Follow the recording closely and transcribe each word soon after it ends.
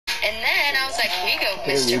And then I was like, here you go,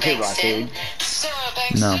 Mr. Bankston.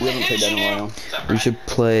 No. We haven't played that in a while. We should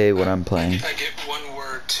play what I'm playing. I get one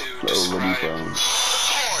word to What are you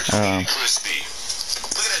playing? crispy.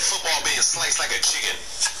 Look at that football being sliced like a chicken.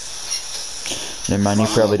 Never mind, you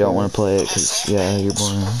probably don't want to play it, because, yeah, you're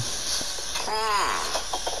boring.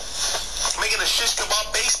 Making a shish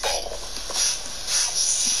kebab baseball.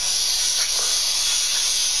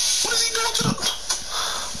 What is he doing to the...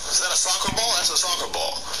 Is that a soccer ball? That's a soccer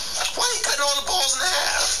ball. Why are you cutting all the balls in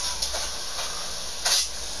half?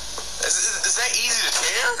 Is that easy to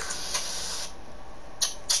tear?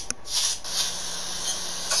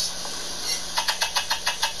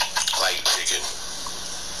 Like chicken.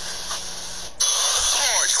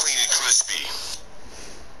 Hard, clean, and crispy.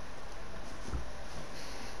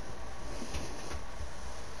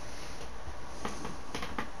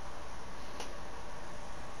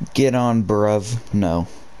 Get on, bruv. No.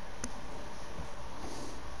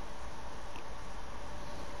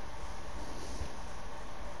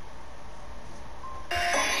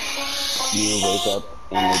 You wake up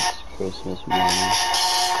and it's Christmas morning.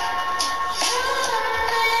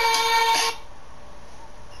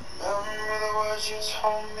 Remember the words you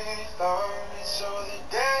told me, love me so the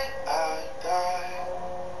day I die.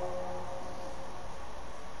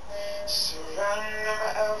 Surrender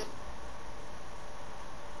my every...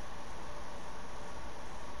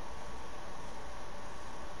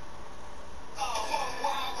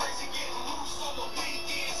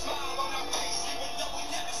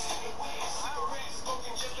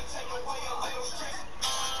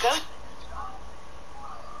 Go.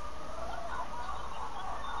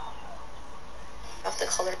 Of the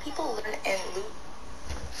color people learn and loot.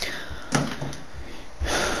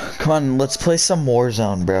 Come on, let's play some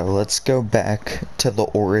Warzone, bro. Let's go back to the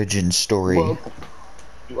origin story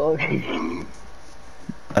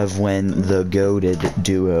of when the goated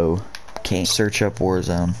duo came. Search up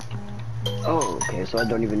Warzone. Oh, okay, so I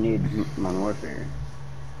don't even need Modern Warfare.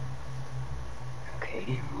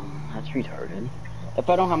 Okay, that's retarded. If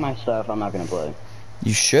I don't have my stuff, I'm not gonna play.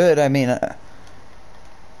 You should, I mean,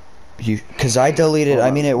 cause I deleted,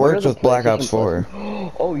 I mean, it worked with Black Ops 4.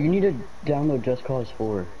 Oh, you need to download Just Cause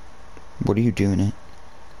 4. What are you doing it?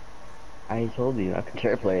 I told you, I can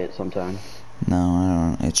share play it sometime. No,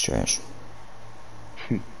 I don't, it's trash.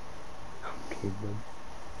 Okay, bud.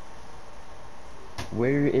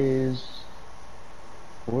 Where is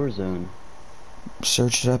Warzone?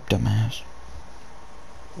 Search it up, dumbass.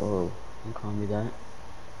 Oh, don't call me that.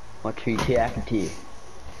 What tree tea?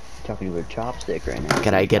 Talking to a chopstick right now.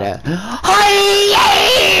 Can I get a...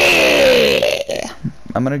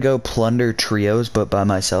 I'm gonna go plunder trios, but by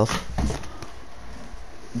myself.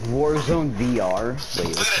 Warzone VR? Wait,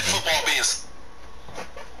 Look at that football being...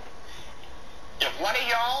 If one of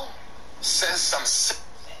y'all says some...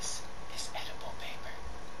 This is edible paper.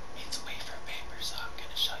 It's wafer paper, so I'm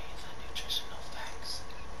gonna show you the nutritional facts.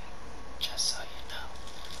 Just so you know.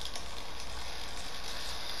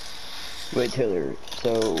 Wait, Taylor,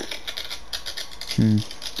 so...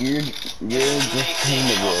 You're just playing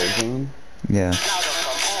the Warzone? Yeah.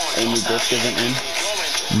 And your disc isn't in?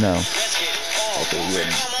 No. Okay, good.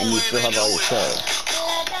 And you still have all your stuff?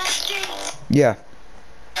 Yeah.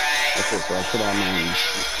 Okay, so I put all mine.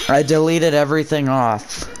 I deleted everything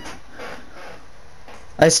off.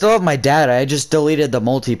 I still have my data, I just deleted the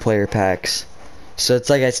multiplayer packs. So it's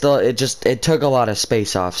like it took a lot of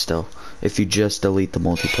space off still, if you just delete the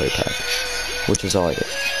multiplayer pack. Which is all I did.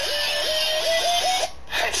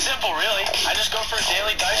 It's simple, really. I just go for a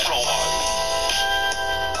daily dice roll.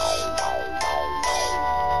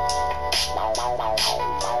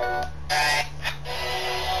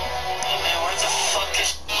 Oh man, what the fuck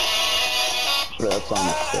is... Bro, that song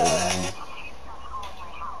is so bad.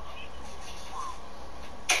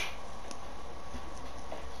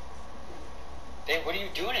 Babe, what are you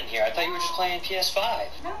doing in here? I thought you were just playing PS5.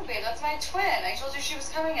 No, babe, that's my twin. I told you she was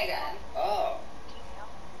coming again. Oh.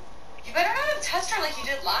 You better not have touched her like you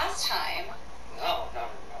did last time. No.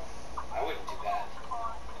 I wouldn't do that.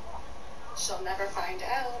 She'll never find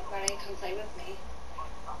out when I come play with me.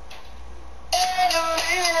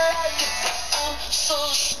 I'm so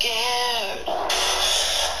scared.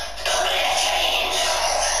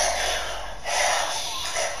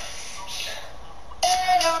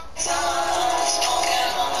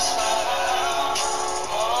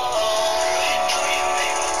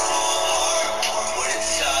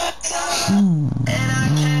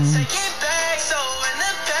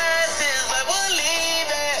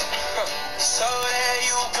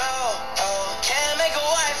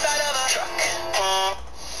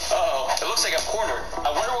 Looks like I'm cornered. I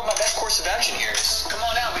wonder what my best course of action here is. Come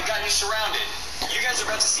on out, we've got you surrounded. You guys are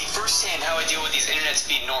about to see firsthand how I deal with these internet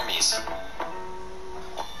speed normies.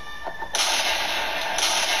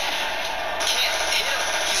 Can't hit him.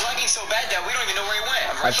 He's lagging so bad that we don't even know where he went.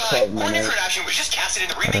 I'm right behind. One different option was just cast it in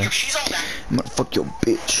the remake if she's all that. Motherfuck your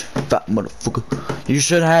bitch. Fat motherfucker. You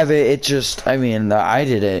should have it. It just, I mean, I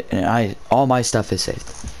did it, and all my stuff is saved.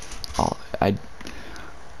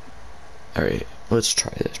 Alright, let's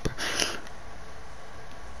try this, bro.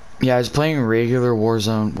 Yeah, I was playing regular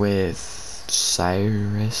Warzone with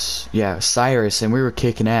Cyrus. Yeah, Cyrus, and we were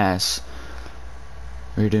kicking ass.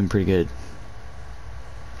 We were doing pretty good.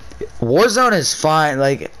 Warzone is fine,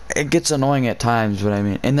 like, it gets annoying at times, but I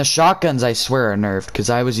mean, and the shotguns I swear are nerfed, because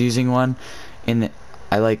I was using one, and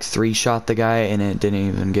I like 3-shot the guy, and it didn't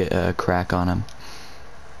even get a crack on him.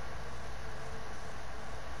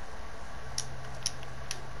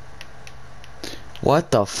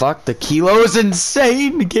 What the fuck? The kilo is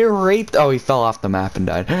insane! Get raped! Oh, he fell off the map and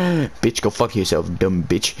died. Bitch, go fuck yourself, dumb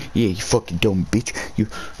bitch. Yeah, you fucking dumb bitch. You...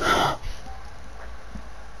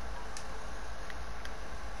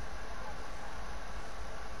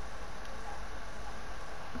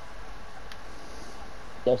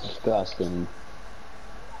 That's disgusting.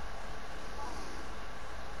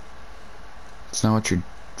 It's not what your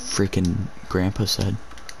freaking grandpa said.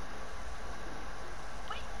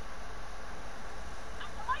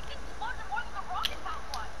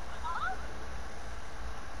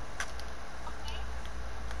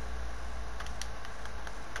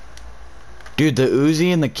 Dude, the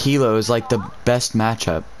Uzi and the Kilo is like the best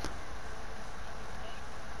matchup.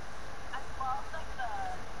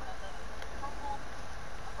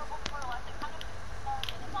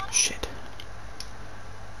 Shit.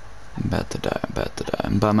 I'm about to die, I'm about to die.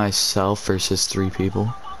 I'm by myself versus 3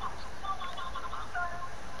 people.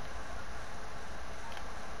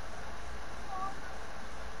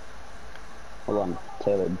 Hold on,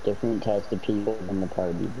 Taylor, different types of people in the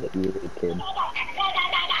party that you could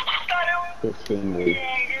distinguish.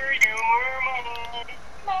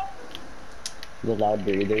 The loud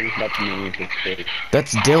breathers, that's me.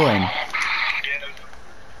 That's Dylan.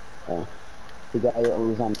 Oh. The guy that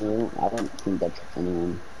was on mute, I don't think that's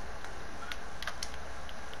anyone.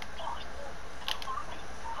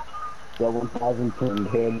 Yeah, 1,000 pinned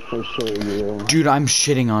head for sure, you. Dude, I'm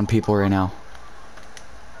shitting on people right now.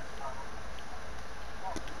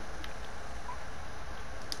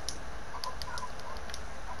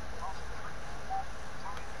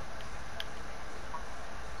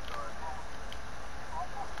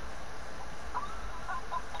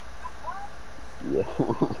 Yeah.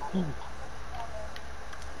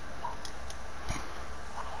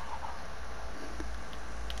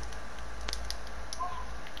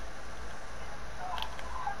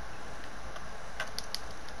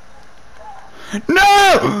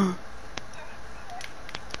 No!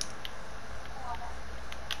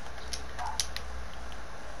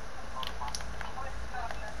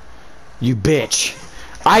 You bitch.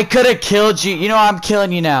 I could have killed you. You know I'm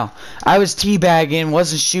killing you now. I was teabagging,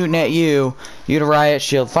 wasn't shooting at you. You had a riot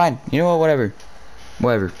shield. Fine. You know what? Whatever.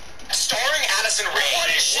 Whatever. Starring Addison Rae. What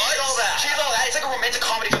is she? She's all that. She's all that. It's like a romantic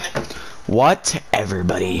comedy from the... What?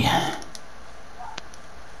 Everybody.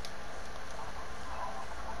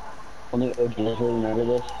 Only OGs really remember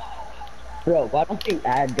this. Bro, why don't you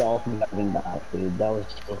add Dolphin Diving back, dude? That was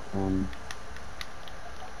so fun.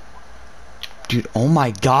 Dude, oh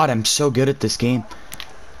my god, I'm so good at this game.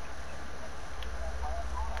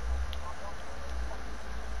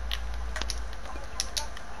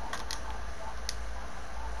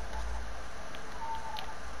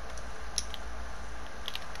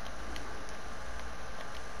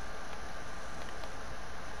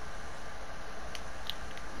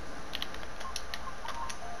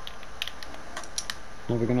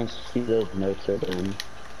 Never gonna see those notes are done.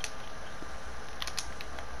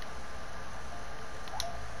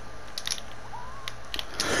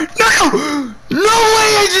 No! No way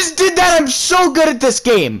I just did that! I'm so good at this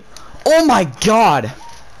game! Oh my god!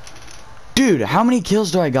 Dude, how many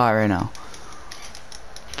kills do I got right now?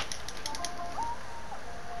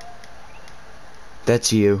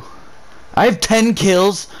 That's you. I have 10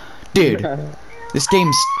 kills? Dude, this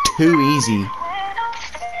game's too easy.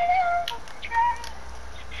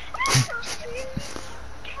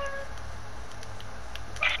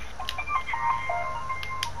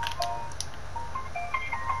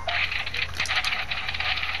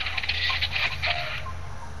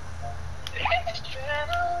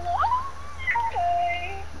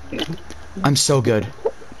 I'm so good.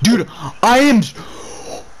 Dude, I am...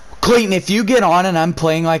 Clayton, if you get on and I'm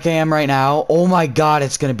playing like I am right now, oh my god,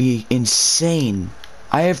 it's gonna be insane.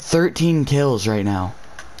 I have 13 kills right now.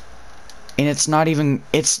 and it's not even.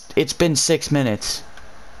 It's been 6 minutes.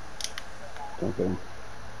 Okay.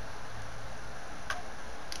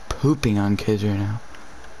 Pooping on kids right now.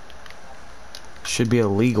 Should be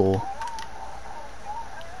illegal.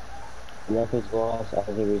 Life is lost as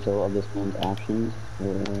a result of this man's actions.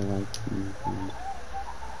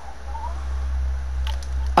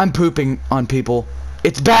 I'm pooping on people.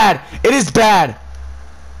 It's bad. It is bad.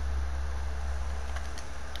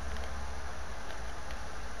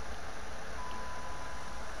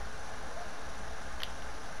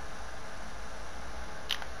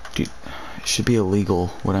 Dude, it should be illegal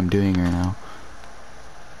what I'm doing right now.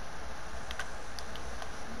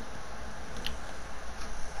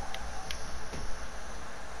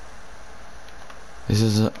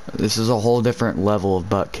 This is a whole different level of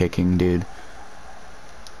butt kicking, dude.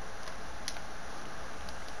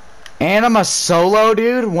 And I'm a solo,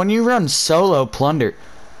 dude. When you run solo, plunder.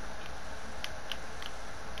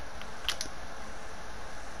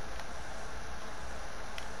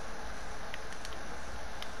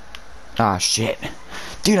 Ah, shit.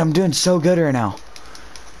 Dude, I'm doing so good right now.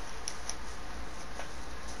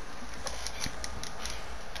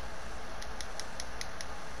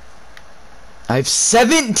 I have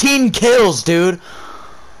 17 kills, dude.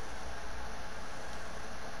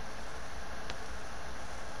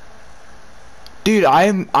 Dude,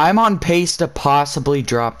 I'm on pace to possibly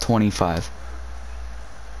drop 25.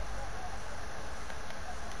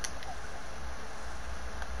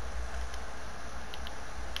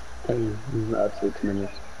 About 6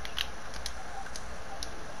 minutes.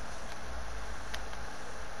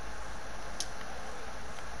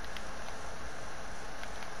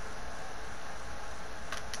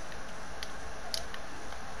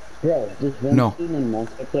 Bro, this one No. team in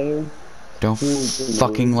multiplayer. Don't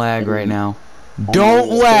fucking lag right now. I Don't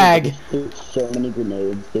mean, lag! They threw so many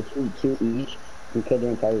grenades. They threw 2 each. We killed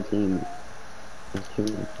their entire team. It's 2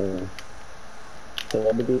 and 4.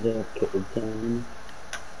 Celebrities have killed them.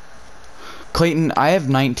 Clayton, I have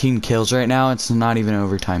 19 kills right now. It's not even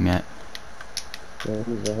overtime yet.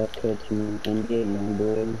 Celebrities that have killed some NBA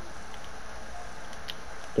Youngboy.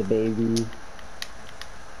 The baby.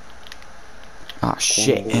 Ah,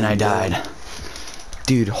 shit, and I died.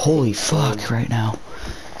 Dude, holy fuck right now.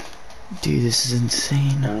 Dude, this is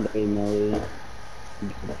insane. And a Melly.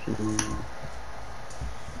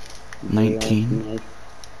 19.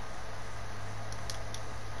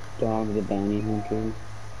 Dog the bounty hunter.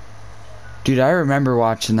 Dude, I remember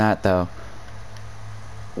watching that though.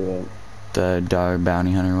 What? The dog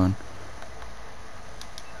bounty hunter one.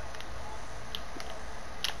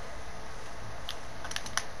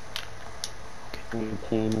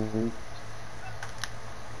 Montana.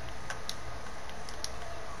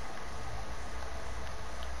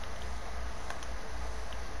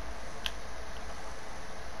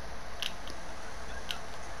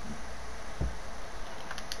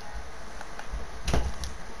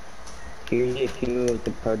 Here's a few of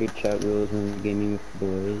the party chat rules when gaming with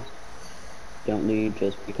boys. Don't leave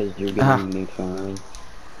just because you're getting made fun of.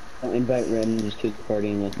 Don't invite randoms to the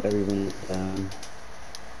party unless everyone is down.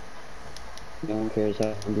 No one cares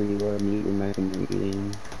how hungry you are, mute your mic and you're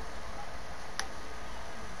eating.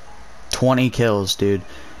 20 kills, dude.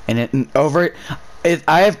 And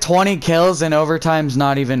I have 20 kills and overtime's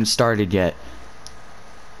not even started yet.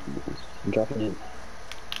 I'm dropping it.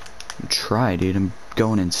 Try, dude. I'm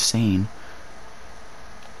going insane.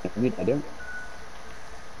 Wait, I don't.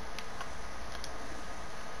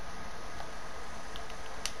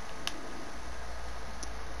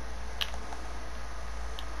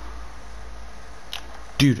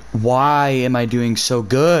 Dude, why am I doing so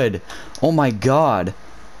good? Oh my god.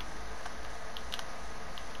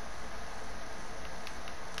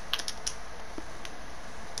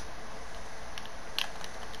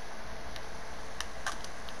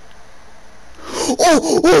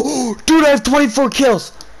 Oh, dude, I have 24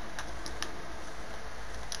 kills.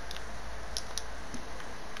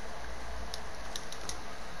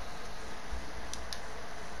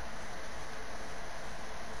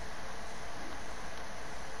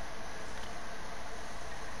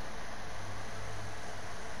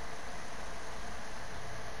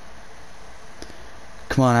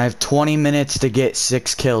 Come on, I have 20 minutes to get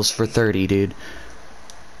 6 kills for 30, dude.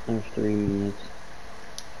 I have 3 minutes.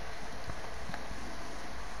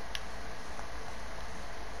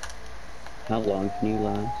 How long can you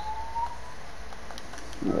last?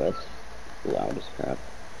 Oh, that's loud as crap.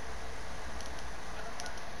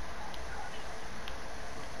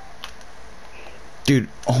 Dude,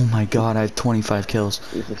 oh my god, I have 25 kills.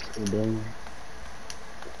 Is this still done?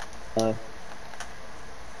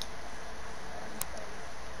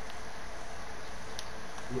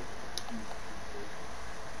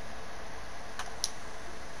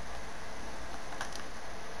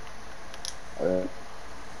 Alright.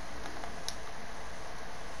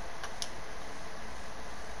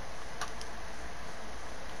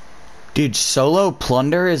 Dude, solo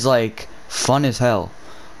plunder is like fun as hell.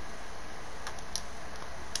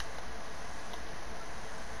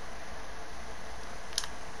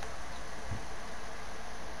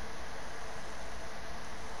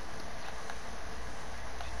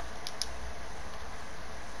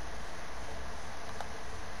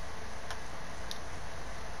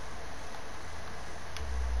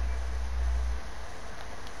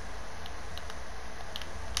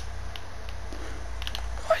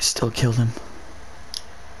 I still killed him.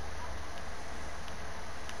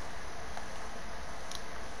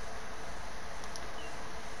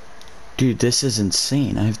 Dude, this is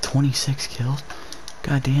insane. I have 26 kills.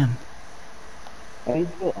 God damn. How do you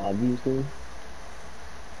spell obviously?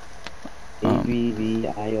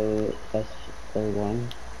 ABVIOSLY.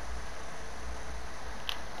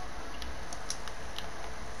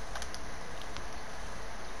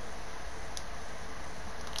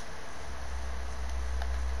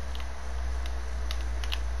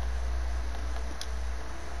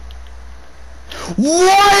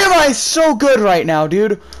 Why am I so good right now,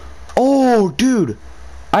 dude? Oh, dude.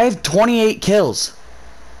 I have 28 kills.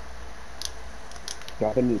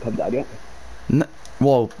 Dropping new Cubs out yet?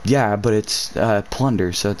 Well, yeah, but it's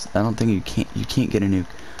plunder, so it's, I don't think you can't get a nuke.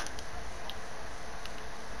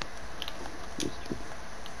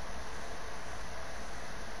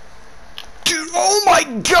 Dude, oh my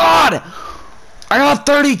god! I got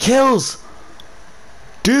 30 kills!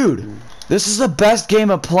 Dude, this is the best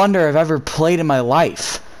game of plunder I've ever played in my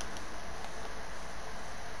life.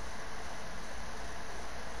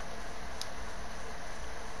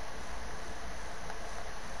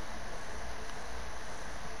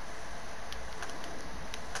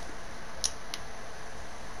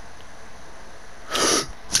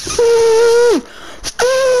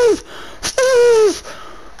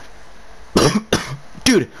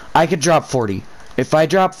 Dude, I could drop 40. If I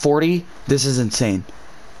drop 40, this is insane.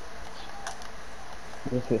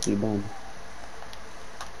 What's 50 bomb?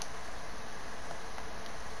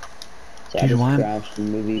 Dude, why Saddest crash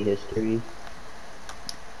in movie history.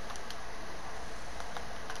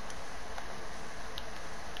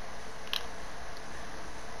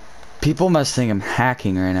 People must think I'm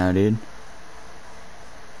hacking right now, dude.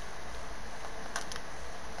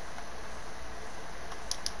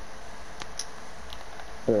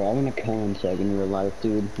 Bro, I want to kill in second real life,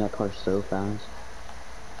 dude. That car's so fast.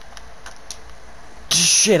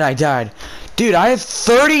 Shit, I died. Dude, I have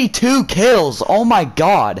 32 kills. Oh my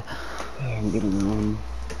god. Oh, I'm getting one.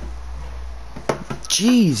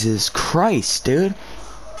 Jesus Christ, dude.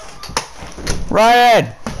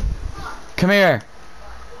 Ryan! Come here.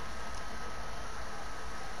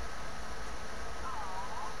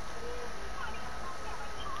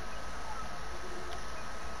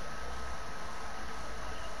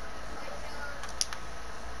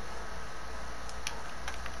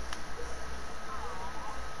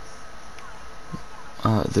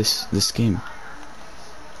 This game.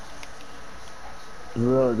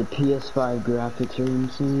 Bro, the PS5 graphics are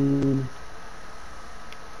insane.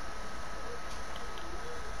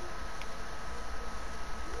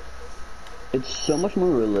 It's so much more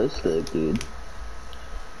realistic, dude.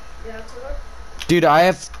 Dude, I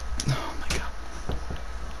have... Oh my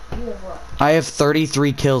god. You have what? I have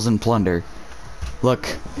 33 kills in plunder. Look.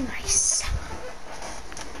 Nice.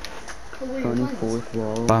 Who are you playing with? 24th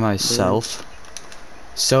wall. By myself.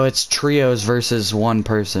 So it's trios versus one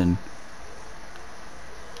person.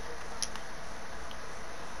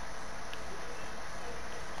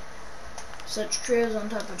 Such trios on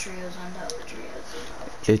top of trios on top of trios on top of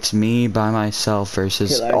trios. It's me by myself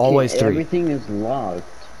versus Okay, always three. Everything is locked.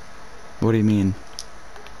 What do you mean?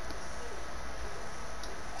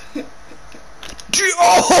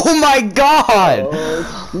 Oh my god! Oh,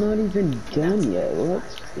 it's not even done yet. What?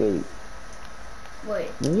 Wait. Wait,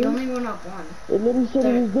 Really? you only went up one. It literally said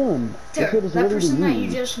it was done. There, It said it's that ready to person that you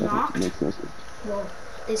use. just knocked, Makes no sense. well,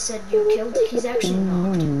 they said you killed, he's actually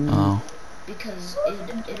knocked. Oh. Because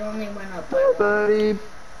it only went up by one. Buddy.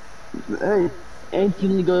 Hey.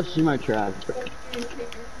 Instantly goes through my trash. He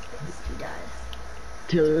died.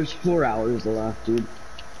 Till there's 4 hours left, dude.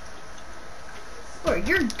 Bro,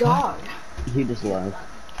 you're God. He just left.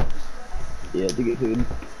 Yeah, to get food.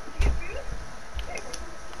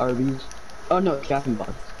 Arby's. Oh no, Jack and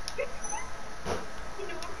Box.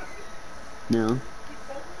 No.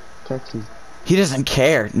 Text him. He doesn't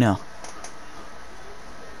care. No.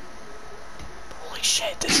 Holy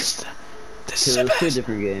shit, this is the Let's play a best.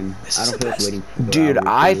 different game. This I is don't the feel like best. waiting for Dude, hours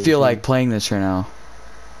I for feel this like playing this right now.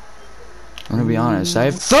 I'm gonna be honest. I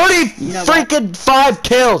have 30 You know what? freaking 5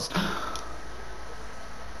 kills.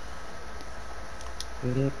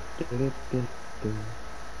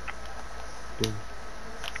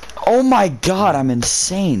 Oh my god, I'm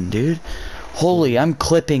insane, dude. Holy, I'm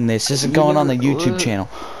clipping this. This is going on the YouTube channel.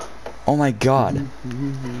 Oh my god.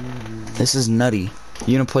 This is nutty.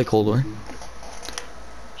 You gonna play Cold War?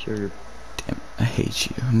 Sure. Damn, I hate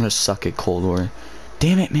you. I'm gonna suck at Cold War.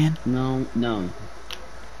 Damn it, man. No, no.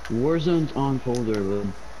 Warzone's on folder, but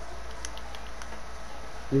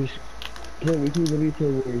there's we can literally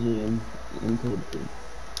kill Warzone on Cold War.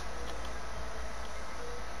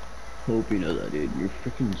 Hope you know that, dude. You're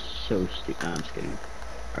freaking so stupid. Nah, I'm just kidding.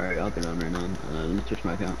 Alright, I'll get on right now. Let me switch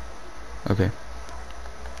my account. Okay.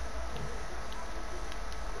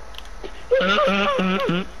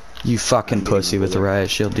 You fucking pussy with the riot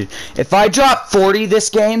shield, dude. If I drop 40 this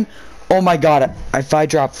game, oh my god. If I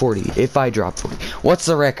drop 40. What's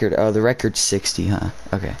the record? Oh, the record's 60, huh?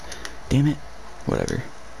 Okay. Damn it. Whatever.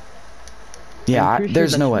 Yeah,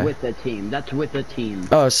 there's no way. With the team. That's with the team.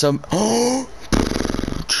 Oh, so...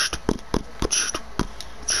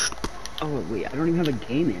 Oh, wait. I don't even have a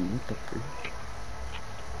game in. What the frick?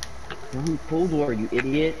 You're on Cold War, you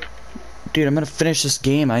idiot. Dude, I'm gonna finish this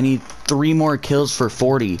game. I need 3 more kills for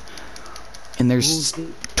 40. And there's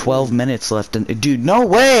 12 minutes left. Dude, no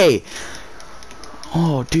way!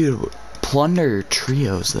 Oh, dude. Plunder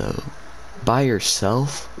trios, though. By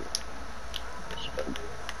yourself?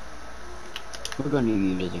 We're going to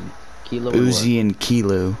be using Kilo. Uzi and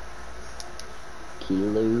Kilo.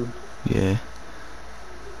 Kilo. Yeah.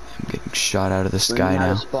 I'm getting shot out of the sky now.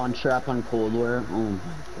 now. Spawn trap on Cold War. Oh my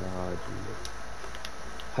god, dude.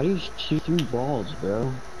 How do you shoot through balls,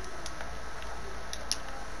 bro?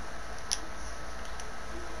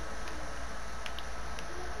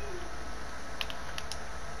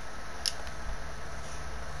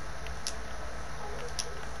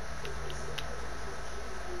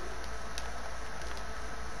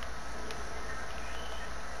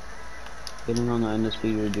 Getting on the end of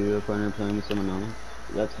speed or do a partner playing with someone else.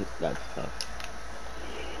 That's tough.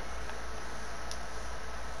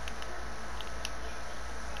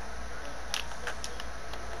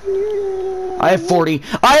 I have 40.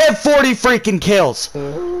 I have 40 freaking kills.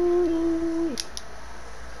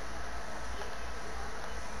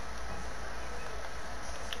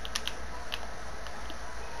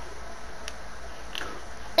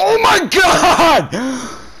 Oh my god!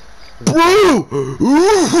 Bro! Ooh.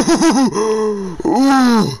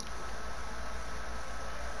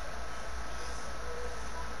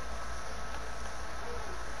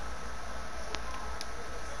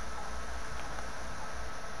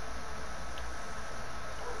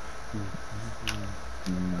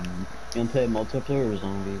 You wanna play multiplayer or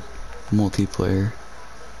zombies? Multiplayer.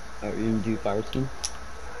 Are you gonna do fire team?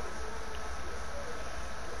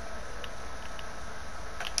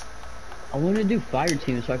 I wanna do fire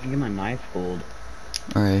team so I can get my knife gold.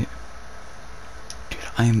 Alright.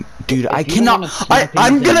 Dude, I cannot.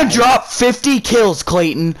 I'm gonna drop 50 kills,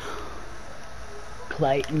 Clayton.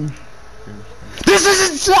 Clayton. This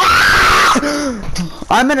is insane!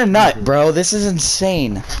 I'm in a nut, bro. This is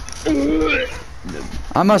insane.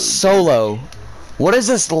 I'm a solo. What is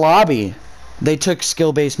this lobby? They took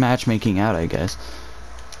skill-based matchmaking out, I guess.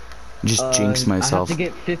 Just jinx myself. I have to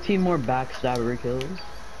get 15 more backstabber kills.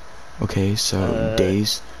 Okay, so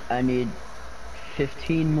days. I need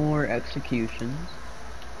 15 more executions.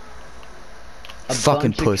 A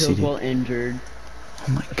Fucking bunch of pussy, kills dude. while injured.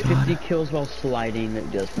 Oh my god. 50 kills while sliding.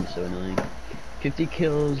 That does be so annoying. 50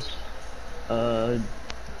 kills.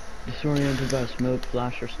 Disoriented by smoke,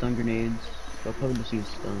 flash, or stun grenades. I'll probably just use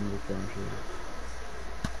stuns or flashes.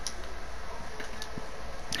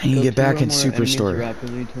 I need to get back in Superstore.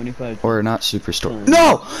 Rapidly, 25 Or not Superstore.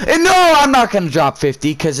 No! And no, I'm not gonna drop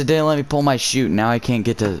 50 because it didn't let me pull my chute. Now I can't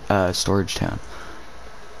get to Storage Town.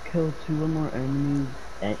 Kill 2 or more enemies.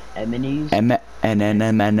 Enemies?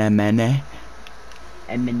 Anemone.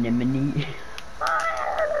 Anemone.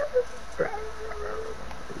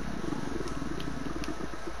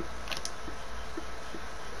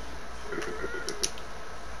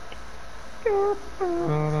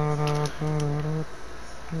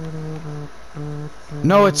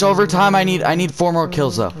 No, it's overtime. I need 4 more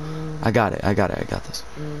kills though. I got it. I got this.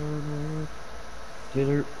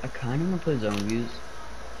 Dude, I kind of want to play zombies.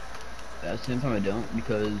 At the same time I don't,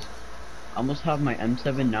 because I almost have my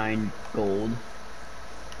M79 gold.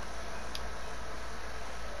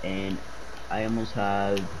 And I almost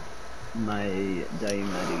have my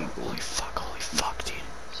diamond gold. Holy fuck, dude.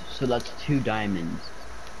 So that's 2 diamonds.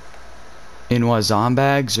 In what,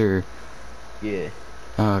 zombags or? Yeah.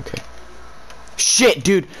 Oh, okay. Shit,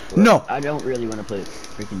 dude. No. I don't really want to play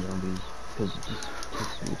freaking zombies because it just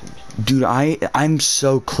takes me too much time. Dude, I'm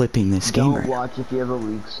so clipping this game Don't right now. watch if you have a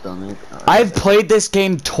weak stomach. I've played this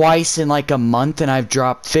game twice in like a month and I've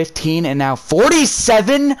dropped 15 and now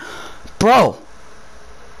 47? Bro.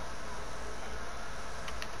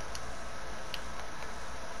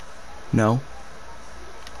 No.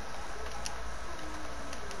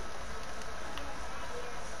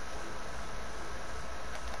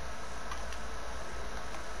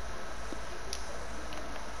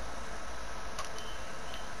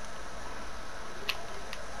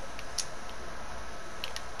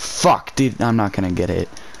 Fuck, dude, I'm not gonna get it.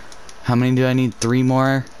 How many do I need? 3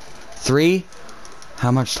 more? 3?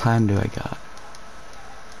 How much time do I got?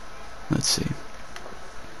 Let's see.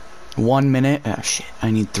 1 minute? Oh shit,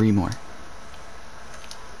 I need 3 more.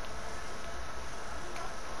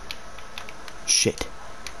 Shit.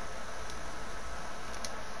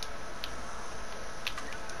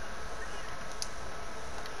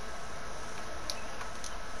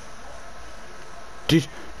 Dude,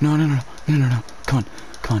 no. Come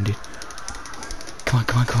on, dude. Come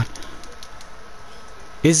on.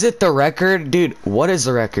 Is it the record? Dude, what is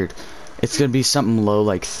the record? It's gonna be something low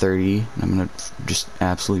like 30. I'm gonna just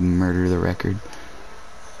absolutely murder the record.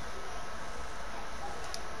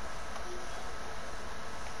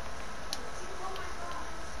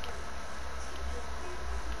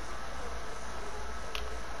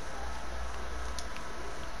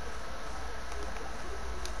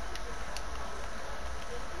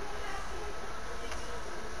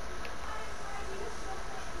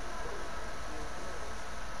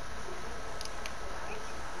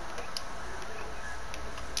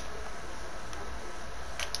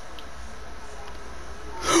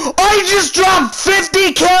 I just dropped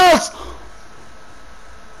 50 kills!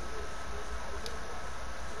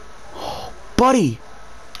 Oh, buddy.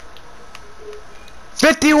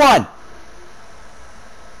 51!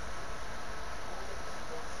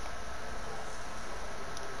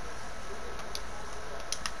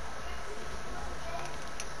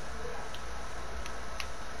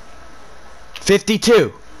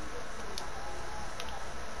 $52.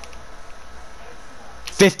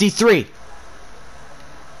 53.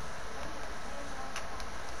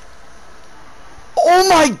 Oh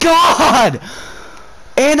my god!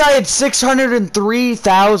 And I had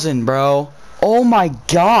 603,000, bro. Oh my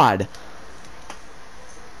god.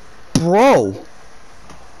 Bro.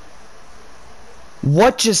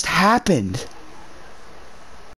 What just happened?